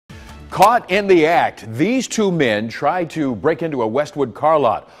Caught in the act, these two men tried to break into a Westwood car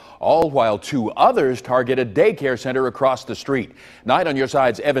lot, all while two others target a daycare center across the street. Night on Your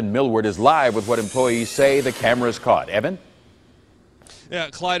Side's Evan Millward is live with what employees say the cameras caught. Evan? Yeah,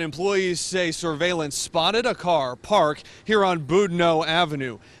 Clyde, employees say surveillance spotted a car parked here on Boudinot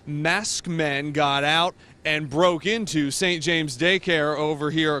Avenue. Masked men got out and broke into St. James Daycare over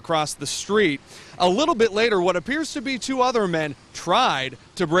here across the street. A little bit later, what appears to be two other men tried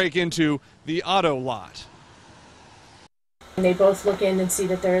to break into the auto lot. They both look in and see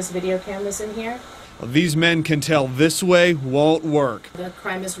that there's video cameras in here. These men can tell this way won't work. The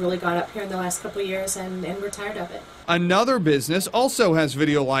crime has really gone up here in the last couple of years, and we're tired of it. Another business also has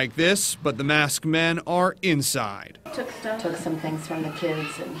video like this, but the masked men are inside. Took some things from the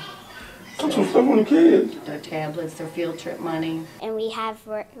kids and took some stuff from the kids. Their tablets, their field trip money. And we have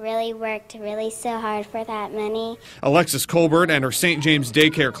really worked so hard for that money. Alexis Colbert and her St. James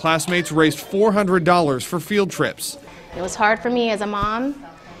Daycare classmates raised $400 for field trips. It was hard for me as a mom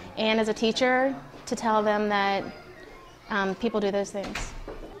and as a teacher to tell them that people do those things.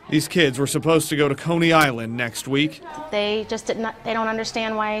 These kids were supposed to go to Coney Island next week. They just they don't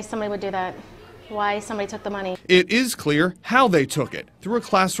understand why somebody would do that, why somebody took the money. It is clear how they took it, through a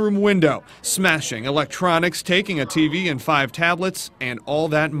classroom window, smashing electronics, taking a TV and 5 tablets, and all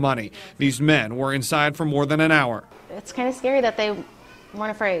that money. These men were inside for more than an hour. It's kind of scary that they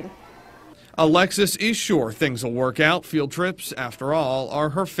weren't afraid. Alexis is sure things will work out. Field trips, after all,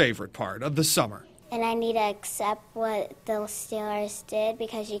 are her favorite part of the summer. And I need to accept what the Steelers did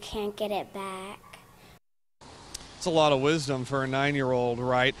because you can't get it back. It's a lot of wisdom for a 9-year-old,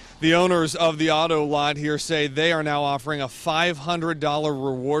 right? The owners of the auto lot here say they are now offering a $500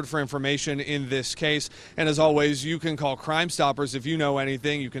 reward for information in this case. And as always, you can call Crime Stoppers if you know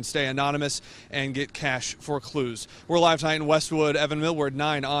anything. You can stay anonymous and get cash for clues. We're live tonight in Westwood. Evan Millward,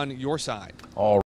 9 on Your Side. All